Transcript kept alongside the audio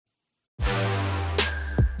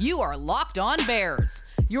You are Locked On Bears,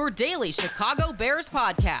 your daily Chicago Bears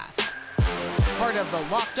podcast. Part of the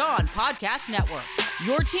Locked On Podcast Network,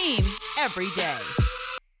 your team every day.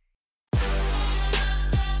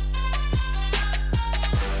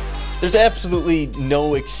 There's absolutely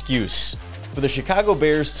no excuse for the Chicago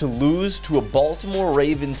Bears to lose to a Baltimore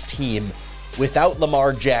Ravens team without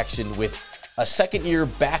Lamar Jackson, with a second-year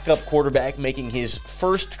backup quarterback making his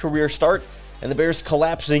first career start, and the Bears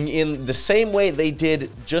collapsing in the same way they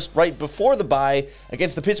did just right before the bye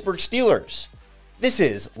against the Pittsburgh Steelers. This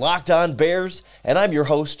is Locked On Bears, and I'm your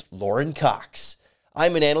host, Lauren Cox.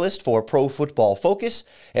 I'm an analyst for Pro Football Focus,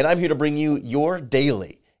 and I'm here to bring you your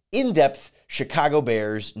daily, in-depth Chicago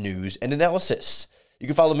Bears news and analysis. You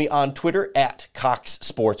can follow me on Twitter at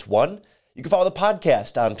CoxSports1. You can follow the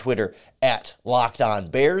podcast on Twitter at Locked On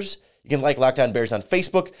Bears. You can like Locked On Bears on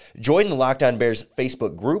Facebook, join the Locked On Bears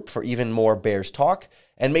Facebook group for even more Bears talk,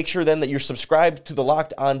 and make sure then that you're subscribed to the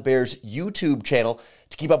Locked On Bears YouTube channel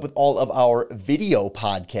to keep up with all of our video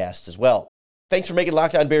podcasts as well. Thanks for making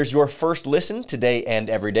Locked On Bears your first listen today and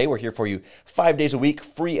every day. We're here for you 5 days a week,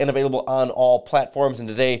 free and available on all platforms. And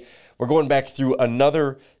today we're going back through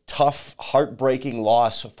another tough, heartbreaking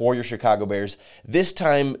loss for your Chicago Bears, this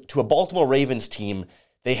time to a Baltimore Ravens team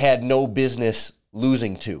they had no business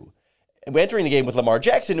losing to. Entering the game with Lamar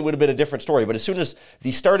Jackson, it would have been a different story. But as soon as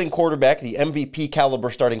the starting quarterback, the MVP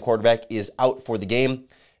caliber starting quarterback, is out for the game,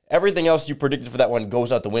 everything else you predicted for that one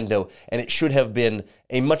goes out the window, and it should have been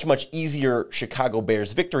a much, much easier Chicago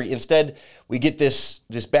Bears victory. Instead, we get this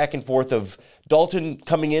back and forth of Dalton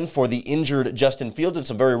coming in for the injured Justin Fields, and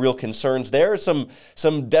some very real concerns there. Some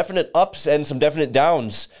definite ups and some definite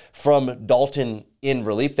downs from Dalton in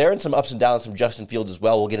relief there, and some ups and downs from Justin Fields as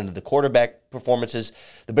well. We'll get into the quarterback performances.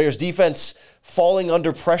 The Bears defense falling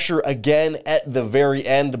under pressure again at the very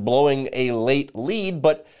end, blowing a late lead,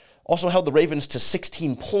 but also held the Ravens to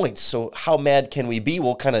 16 points. So how mad can we be?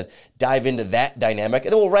 We'll kind of dive into that dynamic,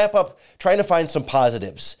 and then we'll wrap up trying to find some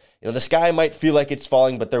positives. You know, the sky might feel like it's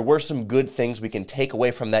falling, but there were some good things we can take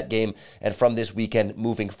away from that game and from this weekend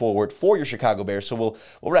moving forward for your Chicago Bears. So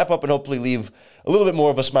we'll wrap up and hopefully leave a little bit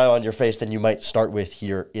more of a smile on your face than you might start with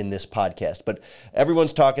here in this podcast. But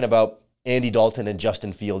everyone's talking about Andy Dalton and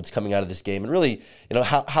Justin Fields coming out of this game, and really, you know,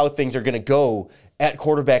 how things are going to go at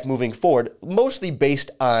quarterback moving forward, mostly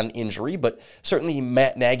based on injury, but certainly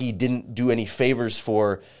Matt Nagy didn't do any favors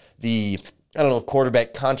for the, I don't know if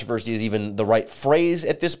quarterback controversy is even the right phrase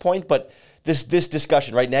at this point, but this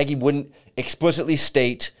discussion, right? Nagy wouldn't explicitly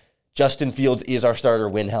state Justin Fields is our starter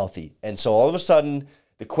when healthy. And so all of a sudden,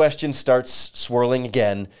 the question starts swirling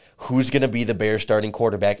again, who's going to be the Bears starting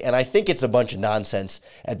quarterback? And I think it's a bunch of nonsense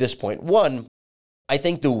at this point. One, I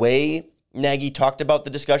think the way Nagy talked about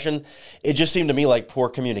the discussion, it just seemed to me like poor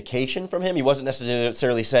communication from him. He wasn't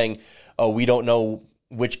necessarily saying, oh, we don't know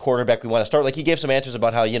which quarterback we want to start. Like, he gave some answers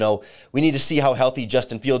about how, you know, we need to see how healthy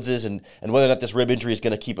Justin Fields is and whether or not this rib injury is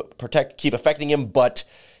going to keep affecting him, but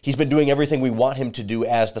he's been doing everything we want him to do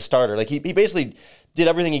as the starter. Like, he basically did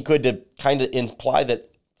everything he could to kind of imply that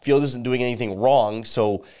Fields isn't doing anything wrong.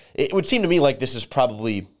 So it would seem to me like this is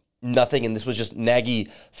probably nothing, and this was just Nagy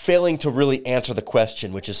failing to really answer the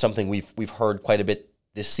question, which is something we've heard quite a bit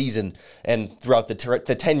this season and throughout the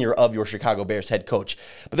tenure of your Chicago Bears head coach.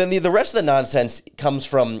 But then the rest of the nonsense comes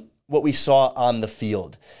from what we saw on the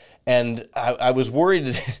field. And I was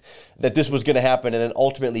worried that this was going to happen, and it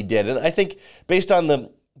ultimately did. And I think based on the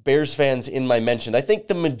Bears fans in my mention, I think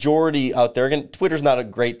the majority out there, again, Twitter's not a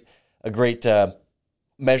great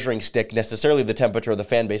measuring stick necessarily, the temperature of the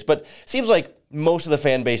fan base, but seems like most of the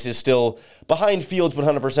fan base is still behind Fields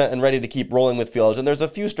 100% and ready to keep rolling with Fields. And there's a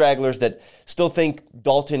few stragglers that still think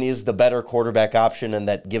Dalton is the better quarterback option and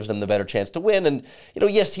that gives them the better chance to win. And, you know,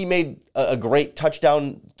 yes, he made a great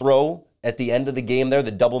touchdown throw at the end of the game there.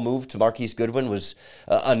 The double move to Marquise Goodwin was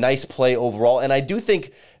a nice play overall. And I do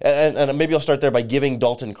think, and maybe I'll start there by giving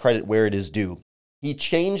Dalton credit where it is due. He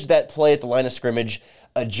changed that play at the line of scrimmage,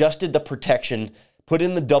 adjusted the protection, put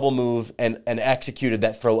in the double move, and executed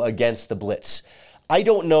that throw against the blitz. I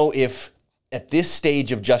don't know if at this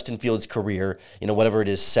stage of Justin Fields' career, you know, whatever it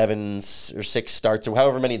is, 7 or 6 starts or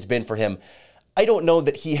however many it's been for him, I don't know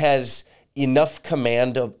that he has enough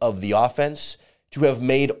command of the offense to have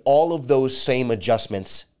made all of those same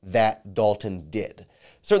adjustments that Dalton did.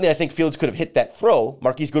 Certainly, I think Fields could have hit that throw.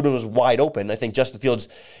 Marquise Goodwin was wide open. I think Justin Fields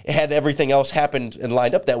had everything else happened and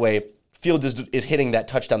lined up that way. Fields is hitting that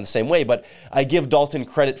touchdown the same way, but I give Dalton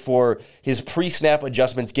credit for his pre-snap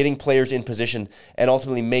adjustments, getting players in position, and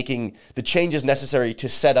ultimately making the changes necessary to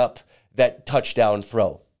set up that touchdown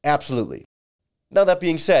throw. Absolutely. Now, that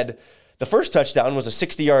being said, the first touchdown was a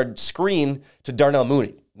 60-yard screen to Darnell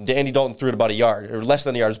Mooney. Andy Dalton threw it about a yard, or less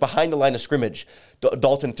than a yard. It was behind the line of scrimmage.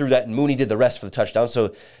 Dalton threw that, and Mooney did the rest for the touchdown.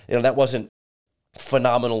 So, that wasn't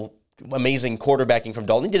phenomenal, amazing quarterbacking from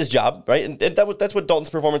Dalton. He did his job, right? And that's what Dalton's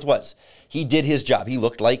performance was. He did his job. He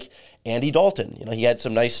looked like Andy Dalton. He had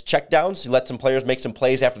some nice checkdowns. He let some players make some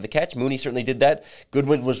plays after the catch. Mooney certainly did that.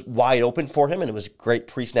 Goodwin was wide open for him, and it was a great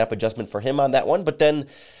pre-snap adjustment for him on that one. But then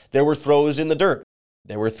there were throws in the dirt.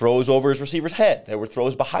 There were throws over his receiver's head. There were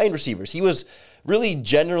throws behind receivers. He was really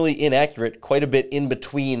generally inaccurate quite a bit in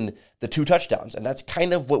between the two touchdowns. And that's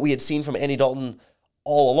kind of what we had seen from Andy Dalton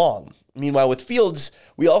all along. Meanwhile, with Fields,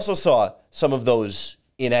 we also saw some of those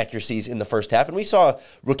inaccuracies in the first half. And we saw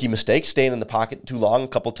rookie mistakes, staying in the pocket too long a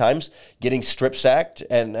couple times, getting strip sacked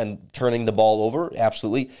and turning the ball over.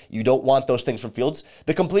 Absolutely. You don't want those things from Fields.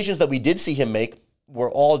 The completions that we did see him make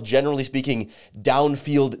were all, generally speaking,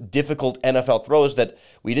 downfield, difficult NFL throws that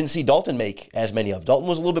we didn't see Dalton make as many of. Dalton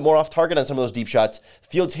was a little bit more off target on some of those deep shots.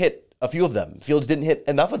 Fields hit a few of them. Fields didn't hit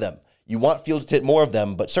enough of them. You want Fields to hit more of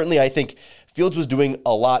them, but certainly I think Fields was doing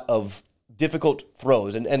a lot of difficult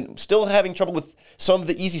throws and still having trouble with some of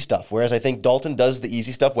the easy stuff, whereas I think Dalton does the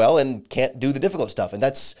easy stuff well and can't do the difficult stuff. And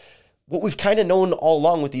that's what we've kind of known all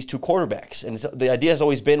along with these two quarterbacks. And the idea has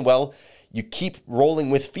always been, well, you keep rolling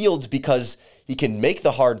with Fields because he can make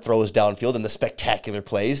the hard throws downfield and the spectacular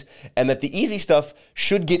plays, and that the easy stuff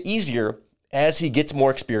should get easier as he gets more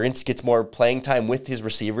experience, gets more playing time with his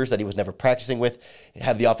receivers that he was never practicing with,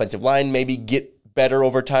 have the offensive line maybe get better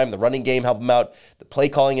over time, the running game help him out, the play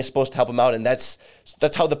calling is supposed to help him out, and that's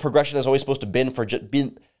how the progression is always supposed to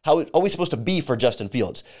be for Justin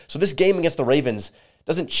Fields. So this game against the Ravens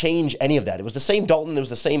doesn't change any of that. It was the same Dalton, it was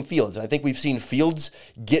the same Fields, and I think we've seen Fields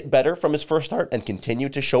get better from his first start and continue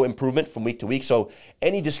to show improvement from week to week. So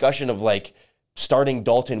any discussion of starting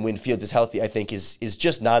Dalton when Fields is healthy, I think is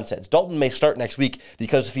just nonsense. Dalton may start next week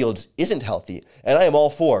because Fields isn't healthy, and I am all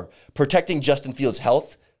for protecting Justin Fields'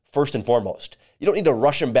 health first and foremost. You don't need to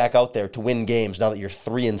rush him back out there to win games now that you're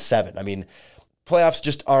 3-7. I mean, playoffs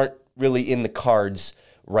just aren't really in the cards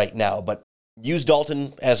right now, but use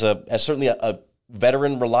Dalton as certainly a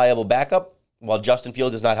veteran, reliable backup while Justin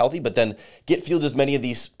Fields is not healthy, but then get Fields as many of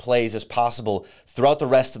these plays as possible throughout the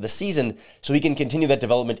rest of the season so he can continue that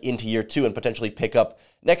development into year 2 and potentially pick up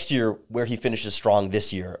next year where he finishes strong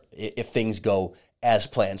this year if things go as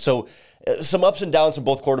planned. So some ups and downs from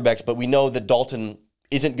both quarterbacks, but we know that Dalton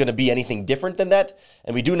isn't going to be anything different than that.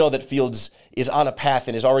 And we do know that Fields is on a path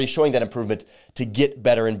and is already showing that improvement to get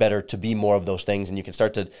better and better, to be more of those things. And you can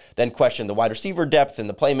start to then question the wide receiver depth and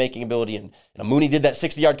the playmaking ability. And Mooney did that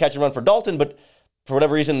 60-yard catch and run for Dalton, but for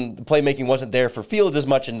whatever reason, the playmaking wasn't there for Fields as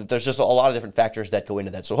much, and there's just a lot of different factors that go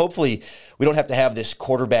into that. So hopefully we don't have to have this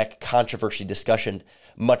quarterback controversy discussion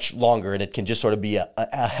much longer, and it can just sort of be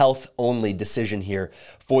a health-only decision here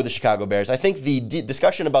for the Chicago Bears. I think the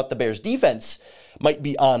discussion about the Bears' defense might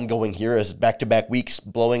be ongoing here as back-to-back weeks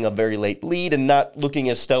blowing a very late lead and not looking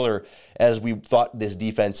as stellar as we thought this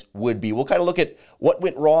defense would be. We'll kind of look at what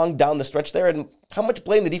went wrong down the stretch there and how much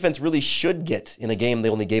blame the defense really should get in a game they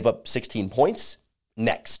only gave up 16 points.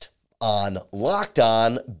 Next on Locked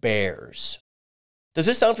On Bears. Does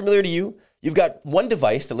this sound familiar to you? You've got one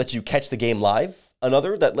device that lets you catch the game live,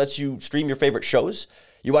 another that lets you stream your favorite shows.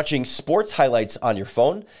 You're watching sports highlights on your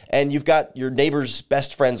phone, and you've got your neighbor's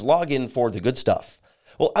best friend's login for the good stuff.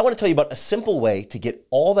 Well, I want to tell you about a simple way to get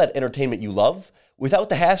all that entertainment you love without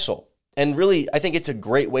the hassle. And really, I think it's a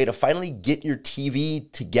great way to finally get your TV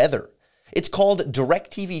together. It's called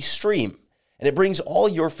DirecTV Stream. And it brings all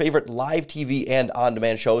your favorite live TV and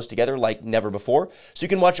on-demand shows together like never before. So you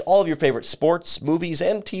can watch all of your favorite sports, movies,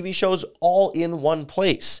 and TV shows all in one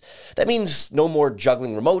place. That means no more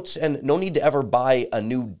juggling remotes and no need to ever buy a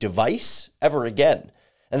new device ever again.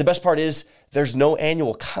 And the best part is there's no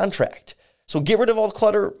annual contract. So get rid of all the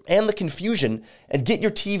clutter and the confusion and get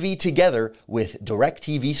your TV together with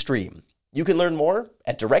DirecTV Stream. You can learn more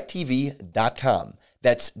at directtv.com.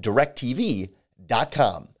 That's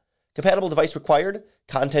directtv.com. Compatible device required.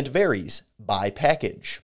 Content varies by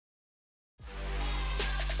package.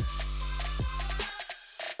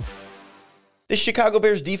 This Chicago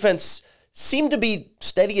Bears defense seemed to be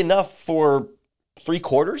steady enough for 3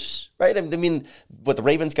 quarters, right? I mean, the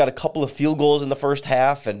Ravens got a couple of field goals in the first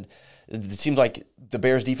half, and it seemed like the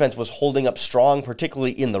Bears defense was holding up strong,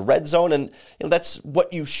 particularly in the red zone, and that's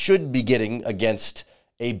what you should be getting against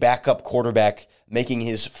a backup quarterback making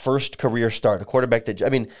his first career start, a quarterback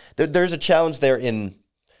that, there's a challenge there in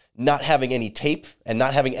not having any tape and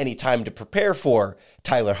not having any time to prepare for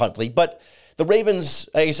Tyler Huntley. But the Ravens,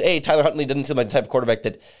 Tyler Huntley doesn't seem like the type of quarterback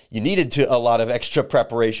that you needed a lot of extra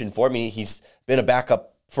preparation for. I mean, he's been a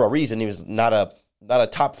backup for a reason. He was not a not a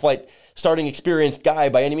top flight starting experienced guy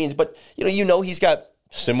by any means, but he's got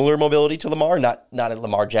similar mobility to Lamar, not at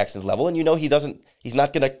Lamar Jackson's level, and he's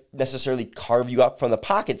not going to necessarily carve you up from the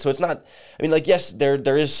pocket. So it's not, yes,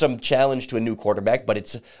 there is some challenge to a new quarterback, but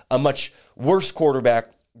it's a much worse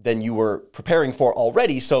quarterback than you were preparing for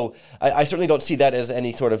already. So I certainly don't see that as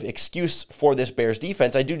any sort of excuse for this Bears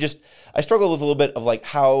defense. I struggle with a little bit of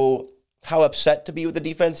how upset to be with the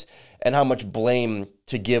defense and how much blame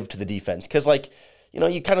to give to the defense. Because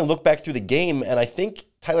you kind of look back through the game, and I think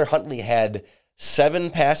Tyler Huntley had 7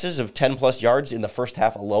 passes of 10 plus yards in the first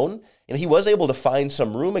half alone. He was able to find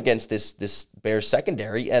some room against this Bears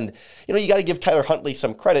secondary. And, you got to give Tyler Huntley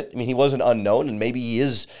some credit. He was an unknown, and maybe he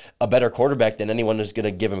is a better quarterback than anyone is going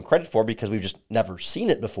to give him credit for because we've just never seen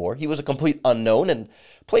it before. He was a complete unknown and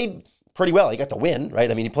played pretty well. He got the win,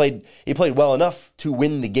 right? He played well enough to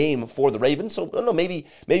win the game for the Ravens. So, I don't know, maybe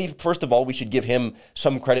first of all, we should give him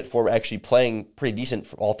some credit for actually playing pretty decent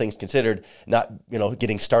for all things considered, not,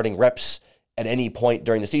 getting starting reps at any point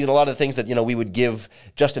during the season. A lot of the things that, we would give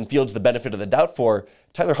Justin Fields the benefit of the doubt for,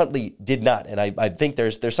 Tyler Huntley did not. And I think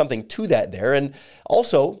there's something to that there. And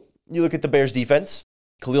also, you look at the Bears defense,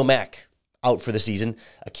 Khalil Mack out for the season,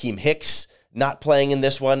 Akeem Hicks not playing in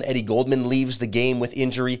this one, Eddie Goldman leaves the game with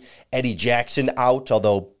injury, Eddie Jackson out,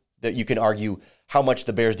 although you can argue how much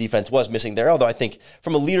the Bears defense was missing there. Although I think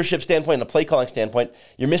from a leadership standpoint and a play calling standpoint,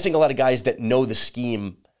 you're missing a lot of guys that know the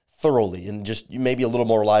scheme thoroughly and just maybe a little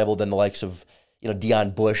more reliable than the likes of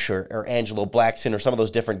Deion Bush or Angelo Blackson or some of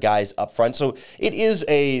those different guys up front. So it is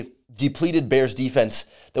a depleted Bears defense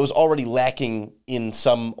that was already lacking in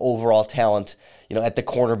some overall talent, at the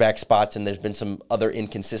cornerback spots, and there's been some other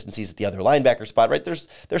inconsistencies at the other linebacker spot, right? There's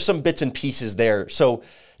some bits and pieces there. So,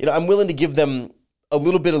 I'm willing to give them a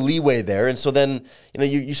little bit of leeway there. And so then,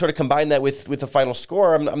 you sort of combine that with the final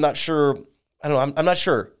score. I'm not sure. I'm not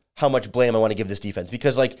sure how much blame I want to give this defense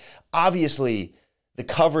because, obviously the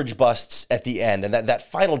coverage busts at the end and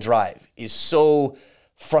that final drive is so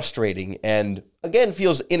frustrating and, again,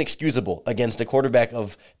 feels inexcusable against a quarterback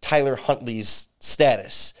of Tyler Huntley's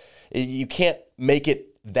status. You can't make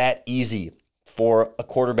it that easy for a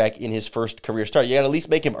quarterback in his first career start. You got to at least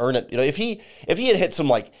make him earn it. If he had hit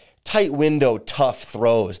some tight window, tough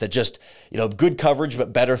throws that just, good coverage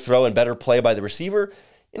but better throw and better play by the receiver,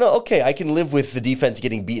 okay, I can live with the defense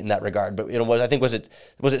getting beat in that regard. But I think was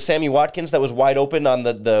it Sammy Watkins that was wide open on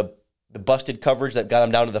the busted coverage that got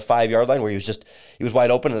him down to the 5-yard line where he was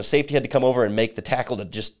wide open and the safety had to come over and make the tackle to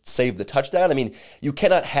just save the touchdown. You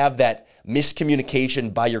cannot have that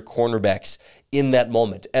miscommunication by your cornerbacks in that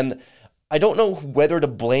moment. And I don't know whether to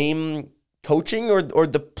blame coaching or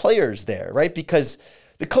the players there, right? Because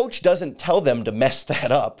the coach doesn't tell them to mess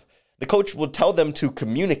that up. The coach will tell them to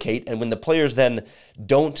communicate, and when the players then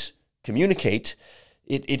don't communicate,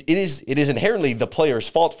 it is inherently the player's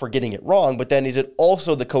fault for getting it wrong, but then is it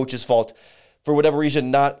also the coach's fault for whatever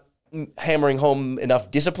reason not hammering home enough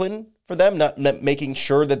discipline for them, not making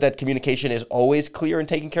sure that communication is always clear and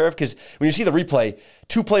taken care of? Because when you see the replay,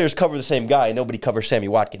 2 players cover the same guy, nobody covers Sammy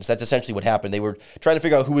Watkins. That's essentially what happened. They were trying to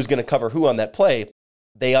figure out who was going to cover who on that play.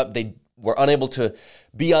 They were unable to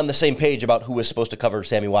be on the same page about who was supposed to cover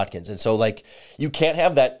Sammy Watkins. And so, you can't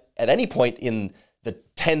have that at any point in the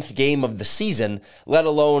 10th game of the season, let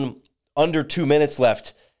alone under 2 minutes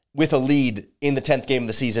left with a lead in the 10th game of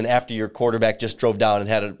the season after your quarterback just drove down and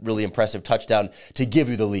had a really impressive touchdown to give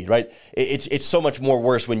you the lead, right? It's so much more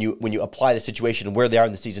worse when you apply the situation and where they are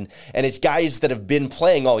in the season. And it's guys that have been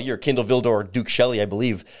playing all year, Kendall Vildor, Duke Shelley, I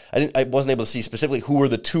believe. I wasn't able to see specifically who were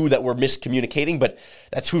the 2 that were miscommunicating, but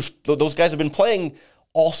those guys have been playing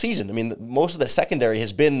all season. Most of the secondary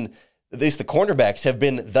has been, at least the cornerbacks have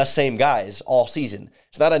been the same guys all season.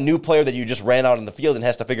 It's not a new player that you just ran out on the field and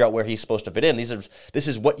has to figure out where he's supposed to fit in. This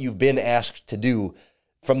is what you've been asked to do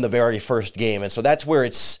from the very first game. And so that's where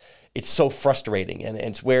it's so frustrating. And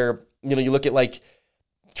it's where, you look at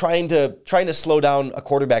trying to slow down a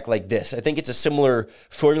quarterback like this. I think it's a similar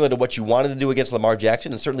formula to what you wanted to do against Lamar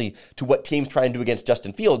Jackson and certainly to what teams try and do against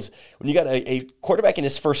Justin Fields. When you got a quarterback in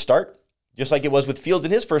his first start, just like it was with Fields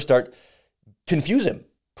in his first start, confuse him.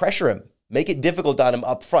 Pressure him, make it difficult on him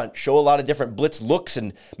up front, show a lot of different blitz looks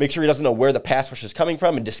and make sure he doesn't know where the pass rush is coming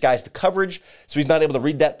from and disguise the coverage so he's not able to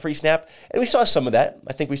read that pre-snap. And we saw some of that.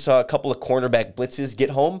 I think we saw a couple of cornerback blitzes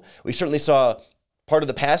get home. We certainly saw part of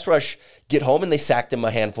the pass rush get home, and they sacked him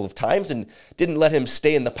a handful of times and didn't let him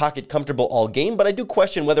stay in the pocket comfortable all game. But I do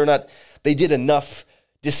question whether or not they did enough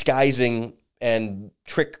disguising and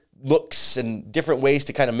trick looks and different ways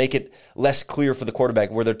to kind of make it less clear for the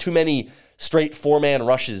quarterback, where there are too many straight four-man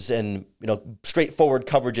rushes and straightforward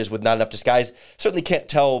coverages with not enough disguise. Certainly can't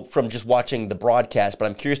tell from just watching the broadcast, but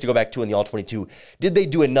I'm curious to go back to in the All-22. Did they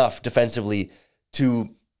do enough defensively to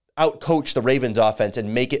outcoach the Ravens offense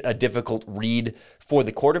and make it a difficult read for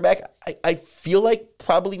the quarterback? I feel like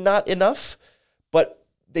probably not enough, but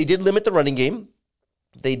they did limit the running game.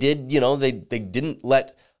 They did, they didn't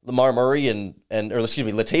let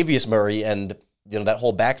Latavius Murray and that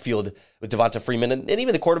whole backfield with Devonta Freeman, and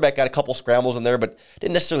even the quarterback got a couple scrambles in there, but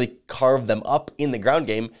didn't necessarily carve them up in the ground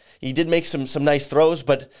game. He did make some nice throws,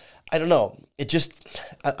 but I don't know.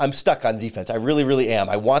 I'm stuck on defense. I really, really am.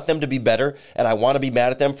 I want them to be better, and I want to be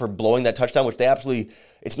mad at them for blowing that touchdown, which they absolutely,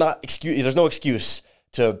 there's no excuse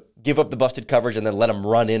to give up the busted coverage and then let them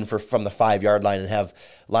run in from the 5-yard line and have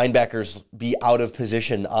linebackers be out of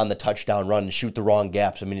position on the touchdown run and shoot the wrong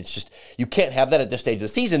gaps. I mean, it's just, you can't have that at this stage of the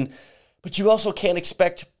season, but you also can't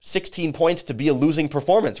expect 16 points to be a losing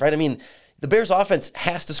performance, right? I mean, the Bears offense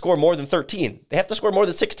has to score more than 13. They have to score more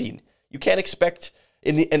than 16. You can't expect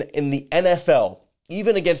in the NFL,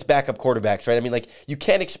 even against backup quarterbacks, right? I mean, you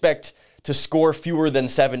can't expect to score fewer than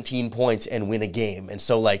 17 points and win a game. And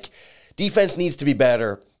so, defense needs to be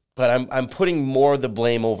better, but I'm putting more of the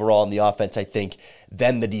blame overall on the offense, I think,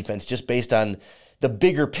 than the defense, just based on the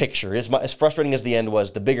bigger picture. As frustrating as the end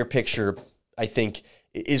was, the bigger picture, I think,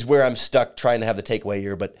 is where I'm stuck trying to have the takeaway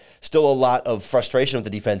here, but still a lot of frustration with the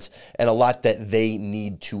defense and a lot that they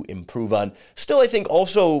need to improve on. Still, I think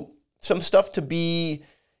also some stuff to be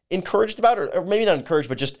encouraged about, or maybe not encouraged,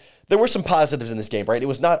 but just there were some positives in this game, right? It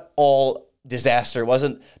was not all disaster. It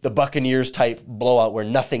wasn't the Buccaneers type blowout where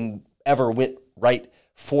nothing ever went right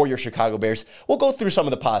for your Chicago Bears. We'll go through some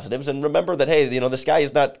of the positives and remember that, hey, the sky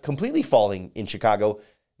is not completely falling in Chicago.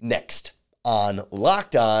 Next on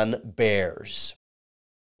Locked On Bears.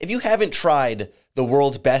 If you haven't tried the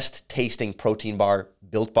world's best tasting protein bar,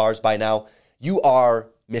 Built Bars, by now, you are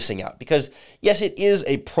missing out. Because, yes, it is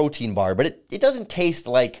a protein bar, but it doesn't taste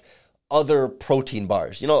like other protein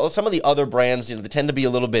bars. Some of the other brands, they tend to be a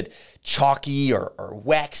little bit chalky or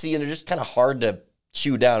waxy, and they're just kind of hard to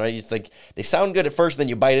chew down, right? It's they sound good at first, then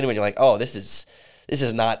you bite into it and you're like, oh, this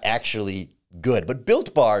is not actually good. But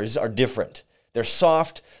Built Bars are different. They're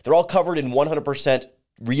soft. They're all covered in 100%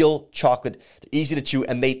 real chocolate. They're easy to chew,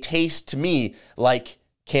 and they taste, to me, like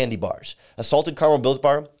candy bars. A salted caramel Built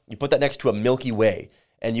Bar, you put that next to a Milky Way,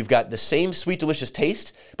 and you've got the same sweet, delicious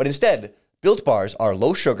taste, but instead, Built Bars are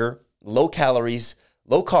low sugar, low calories,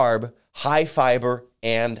 low carb, high fiber,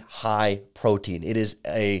 and high protein. It is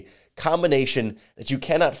a combination that you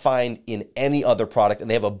cannot find in any other product, and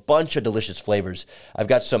they have a bunch of delicious flavors. I've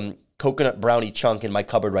got some coconut brownie chunk in my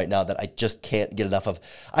cupboard right now that I just can't get enough of.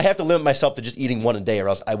 I have to limit myself to just eating one a day, or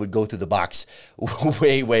else I would go through the box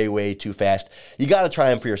way, way, way too fast. You got to try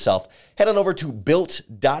them for yourself. Head on over to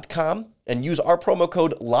Built.com and use our promo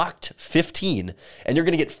code LOCKED15, and you're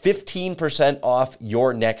going to get 15% off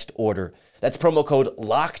your next order. That's promo code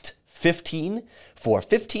LOCKED15 for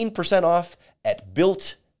 15% off at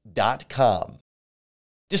Built.com.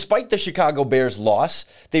 Despite the Chicago Bears' loss,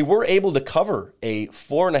 they were able to cover a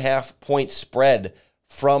 4.5-point spread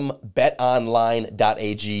from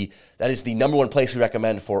betonline.ag. That is the number one place we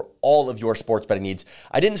recommend for all of your sports betting needs.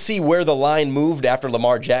 I didn't see where the line moved after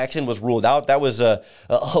Lamar Jackson was ruled out. That was a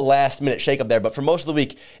last-minute shakeup there. But for most of the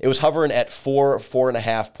week, it was hovering at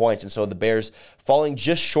 4.5 points. And so the Bears falling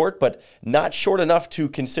just short, but not short enough to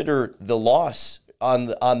consider the loss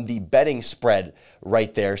on the betting spread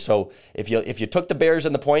right there. So if you took the Bears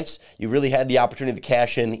and the points, you really had the opportunity to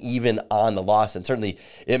cash in even on the loss, and certainly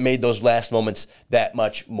it made those last moments that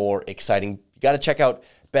much more exciting. You got to check out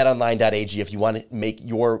betonline.ag if you want to make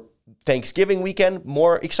your Thanksgiving weekend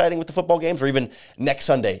more exciting with the football games, or even next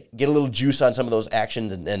Sunday. Get a little juice on some of those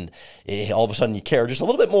actions, and all of a sudden you care just a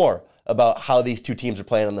little bit more about how these two teams are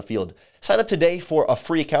playing on the field. Sign up today for a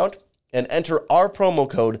free account and enter our promo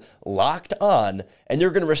code LOCKEDON, and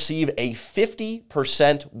you're going to receive a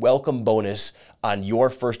 50% welcome bonus on your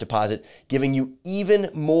first deposit, giving you even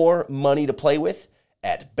more money to play with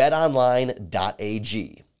at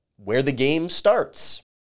betonline.ag, where the game starts.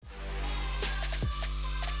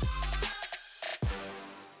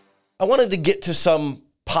 I wanted to get to some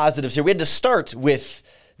positives here. We had to start with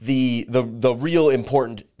the real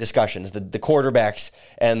important discussions, the quarterbacks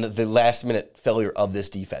and the last-minute failure of this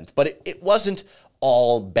defense. But it wasn't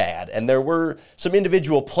all bad. And there were some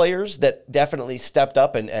individual players that definitely stepped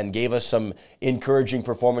up and gave us some encouraging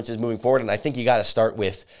performances moving forward. And I think you got to start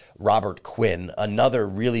with Robert Quinn, another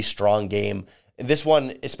really strong game. This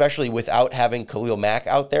one, especially without having Khalil Mack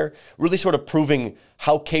out there, really sort of proving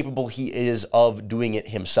how capable he is of doing it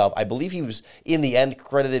himself. I believe he was, in the end,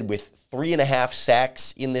 credited with 3.5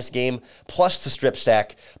 sacks in this game, plus the strip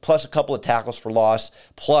sack, plus a couple of tackles for loss,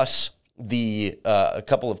 plus a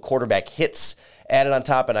couple of quarterback hits added on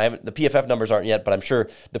top. And the PFF numbers aren't yet, but I'm sure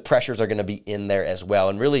the pressures are going to be in there as well.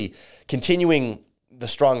 And really continuing the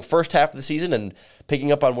strong first half of the season and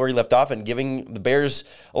picking up on where he left off and giving the Bears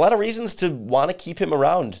a lot of reasons to want to keep him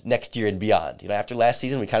around next year and beyond. After last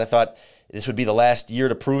season, we kind of thought this would be the last year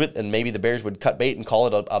to prove it, and maybe the Bears would cut bait and call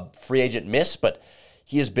it a free agent miss, but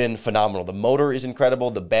he has been phenomenal. The motor is incredible,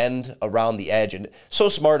 the bend around the edge, and so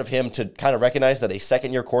smart of him to kind of recognize that a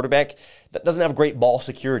second-year quarterback that doesn't have great ball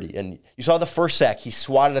security. And you saw the first sack, he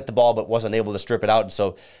swatted at the ball but wasn't able to strip it out, and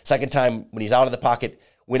so second time when he's out of the pocket,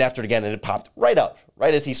 went after it again, and it popped right out,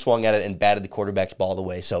 right as he swung at it and batted the quarterback's ball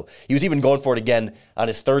away. So he was even going for it again on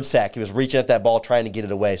his third sack. He was reaching at that ball, trying to get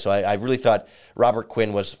it away. So I really thought Robert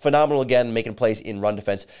Quinn was phenomenal again, making plays in run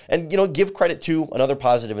defense. And, give credit to another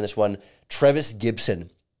positive in this one, Trevis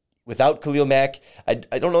Gibson. Without Khalil Mack, I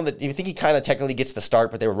don't know that you think he kind of technically gets the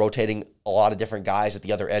start, but they were rotating a lot of different guys at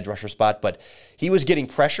the other edge rusher spot. But he was getting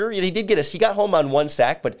pressure. He got home on one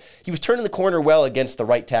sack, but he was turning the corner well against the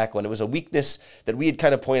right tackle. And it was a weakness that we had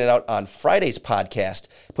kind of pointed out on Friday's podcast,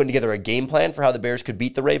 putting together a game plan for how the Bears could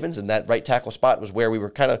beat the Ravens. And that right tackle spot was where we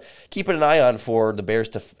were kind of keeping an eye on for the Bears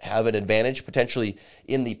to have an advantage potentially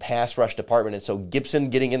in the pass rush department. And so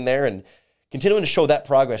Gibson getting in there and continuing to show that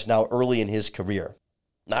progress now early in his career.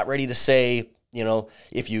 Not ready to say,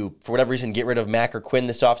 if you, for whatever reason, get rid of Mack or Quinn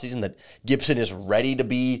this offseason, that Gibson is ready to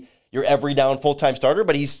be your every down full-time starter,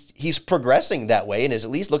 but he's progressing that way and is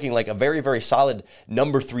at least looking like a very, very solid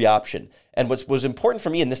number 3 option. And what was important for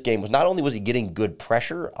me in this game was not only was he getting good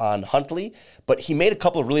pressure on Huntley, but he made a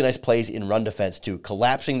couple of really nice plays in run defense too,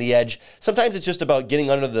 collapsing the edge. Sometimes it's just about getting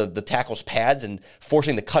under the tackle's pads and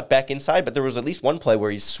forcing the cut back inside, but there was at least one play where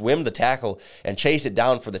he swimmed the tackle and chased it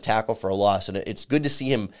down for the tackle for a loss. And it's good to see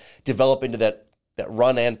him develop into that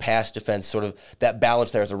run and pass defense, sort of that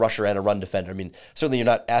balance there as a rusher and a run defender. I mean, certainly you're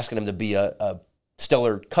not asking him to be a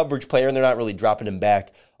stellar coverage player, and they're not really dropping him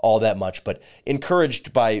back all that much, but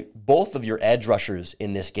encouraged by both of your edge rushers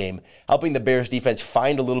in this game, helping the Bears defense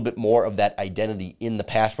find a little bit more of that identity in the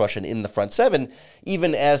pass rush and in the front seven,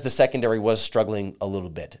 even as the secondary was struggling a little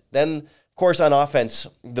bit. Then, of course, on offense,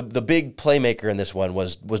 the big playmaker in this one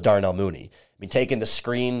was Darnell Mooney. I mean, taking the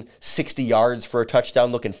screen 60 yards for a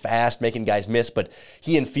touchdown, looking fast, making guys miss, but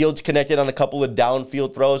he and Fields connected on a couple of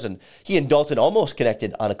downfield throws, and he and Dalton almost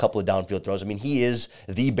connected on a couple of downfield throws. I mean, he is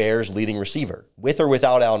the Bears' leading receiver. With or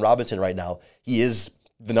without Allen Robinson right now, he is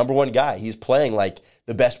the number one guy. He's playing like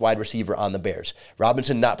the best wide receiver on the Bears.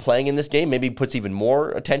 Robinson not playing in this game maybe puts even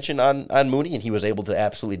more attention on Mooney, and he was able to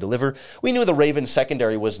absolutely deliver. We knew the Ravens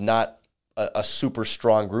secondary was not a super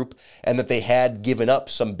strong group, and that they had given up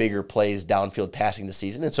some bigger plays downfield passing this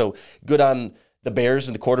season. And so good on the Bears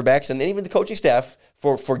and the quarterbacks and even the coaching staff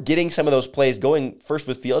for getting some of those plays going, first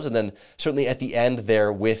with Fields and then certainly at the end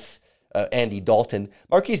there with Andy Dalton.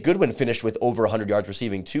 Marquise Goodwin finished with over 100 yards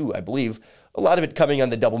receiving too, I believe. A lot of it coming on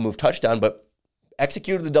the double move touchdown, but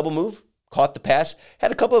executed the double move, caught the pass, had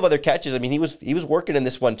a couple of other catches. I mean, he was working in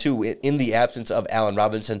this one too in the absence of Allen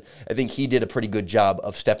Robinson. I think he did a pretty good job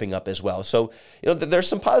of stepping up as well. So, there's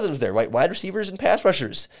some positives there, right? Wide receivers and pass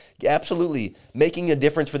rushers absolutely making a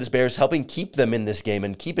difference for this Bears, helping keep them in this game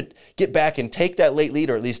and get back and take that late lead,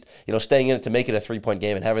 or at least, staying in it to make it a 3-point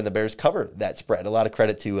game and having the Bears cover that spread. A lot of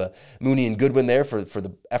credit to Mooney and Goodwin there for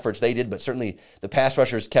the efforts they did, but certainly the pass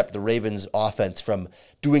rushers kept the Ravens offense from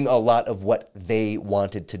doing a lot of what they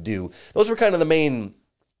wanted to do. Those were kind of the main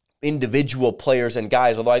individual players and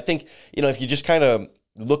guys, although I think, if you just kind of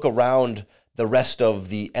look around the rest of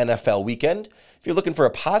the NFL weekend, if you're looking for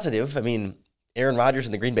a positive, I mean, Aaron Rodgers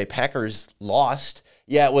and the Green Bay Packers lost.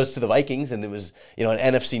 Yeah, it was to the Vikings, and it was, an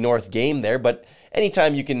NFC North game there, but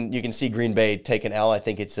anytime you can see Green Bay take an L, I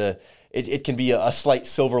think it can be a slight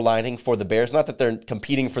silver lining for the Bears. Not that they're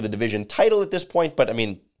competing for the division title at this point, but I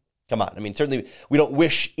mean, come on. I mean, certainly we don't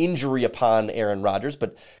wish injury upon Aaron Rodgers,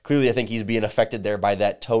 but clearly I think he's being affected there by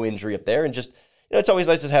that toe injury up there. And just, it's always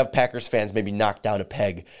nice to have Packers fans maybe knock down a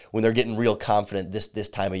peg when they're getting real confident this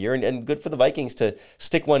time of year. And good for the Vikings to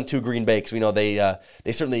stick one to Green Bay, because we know they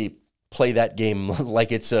certainly play that game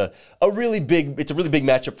like it's a really big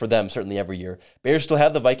matchup for them, certainly every year. Bears still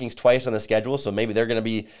have the Vikings twice on the schedule, so maybe they're going to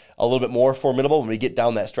be a little bit more formidable when we get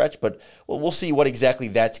down that stretch, but we'll see what exactly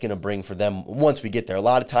that's going to bring for them once we get there. A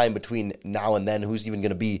lot of time between now and then. Who's even going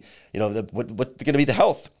to be, what's going to be the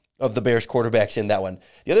health of the Bears quarterbacks in that one.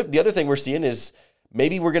 The other thing we're seeing is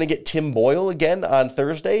maybe we're going to get Tim Boyle again on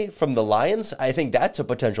Thursday from the Lions. I think that's a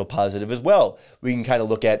potential positive as well. We can kind of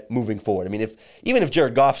look at moving forward. I mean, even if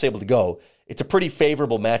Jared Goff's able to go, it's a pretty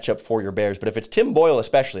favorable matchup for your Bears. But if it's Tim Boyle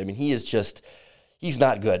especially, I mean, he's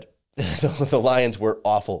not good. The Lions were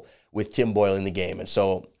awful with Tim Boyle in the game. And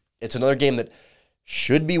so it's another game that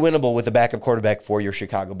should be winnable with a backup quarterback for your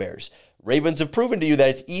Chicago Bears. Ravens have proven to you that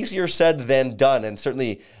it's easier said than done, and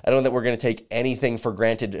certainly I don't know that we're going to take anything for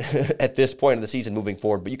granted at this point of the season moving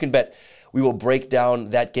forward, but you can bet we will break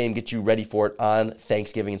down that game, get you ready for it on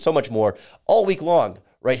Thanksgiving, and so much more all week long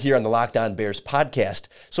right here on the Locked On Bears podcast.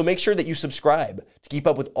 So make sure that you subscribe to keep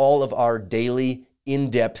up with all of our daily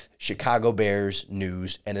in-depth Chicago Bears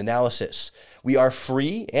news and analysis. We are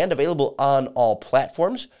free and available on all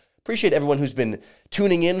platforms. Appreciate everyone who's been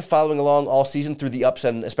tuning in, following along all season through the ups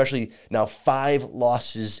and especially now 5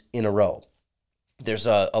 losses in a row. There's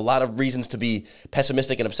a lot of reasons to be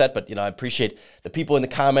pessimistic and upset, but I appreciate the people in the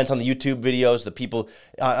comments on the YouTube videos, the people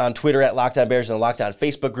on Twitter at Locked On Bears and the Locked On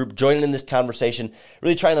Facebook group joining in this conversation,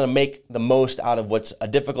 really trying to make the most out of what's a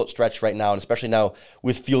difficult stretch right now, and especially now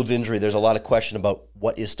with Fields' injury, there's a lot of question about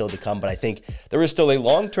what is still to come, but I think there is still a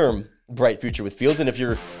long-term bright future with Fields, and if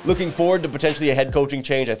you're looking forward to potentially a head coaching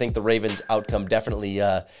change, I think the Ravens outcome definitely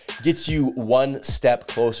gets you one step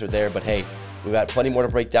closer there, but hey, we've got plenty more to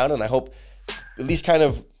break down, and I hope at least kind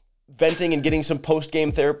of venting and getting some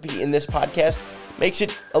post-game therapy in this podcast makes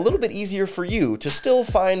it a little bit easier for you to still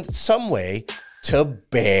find some way to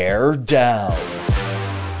bear down.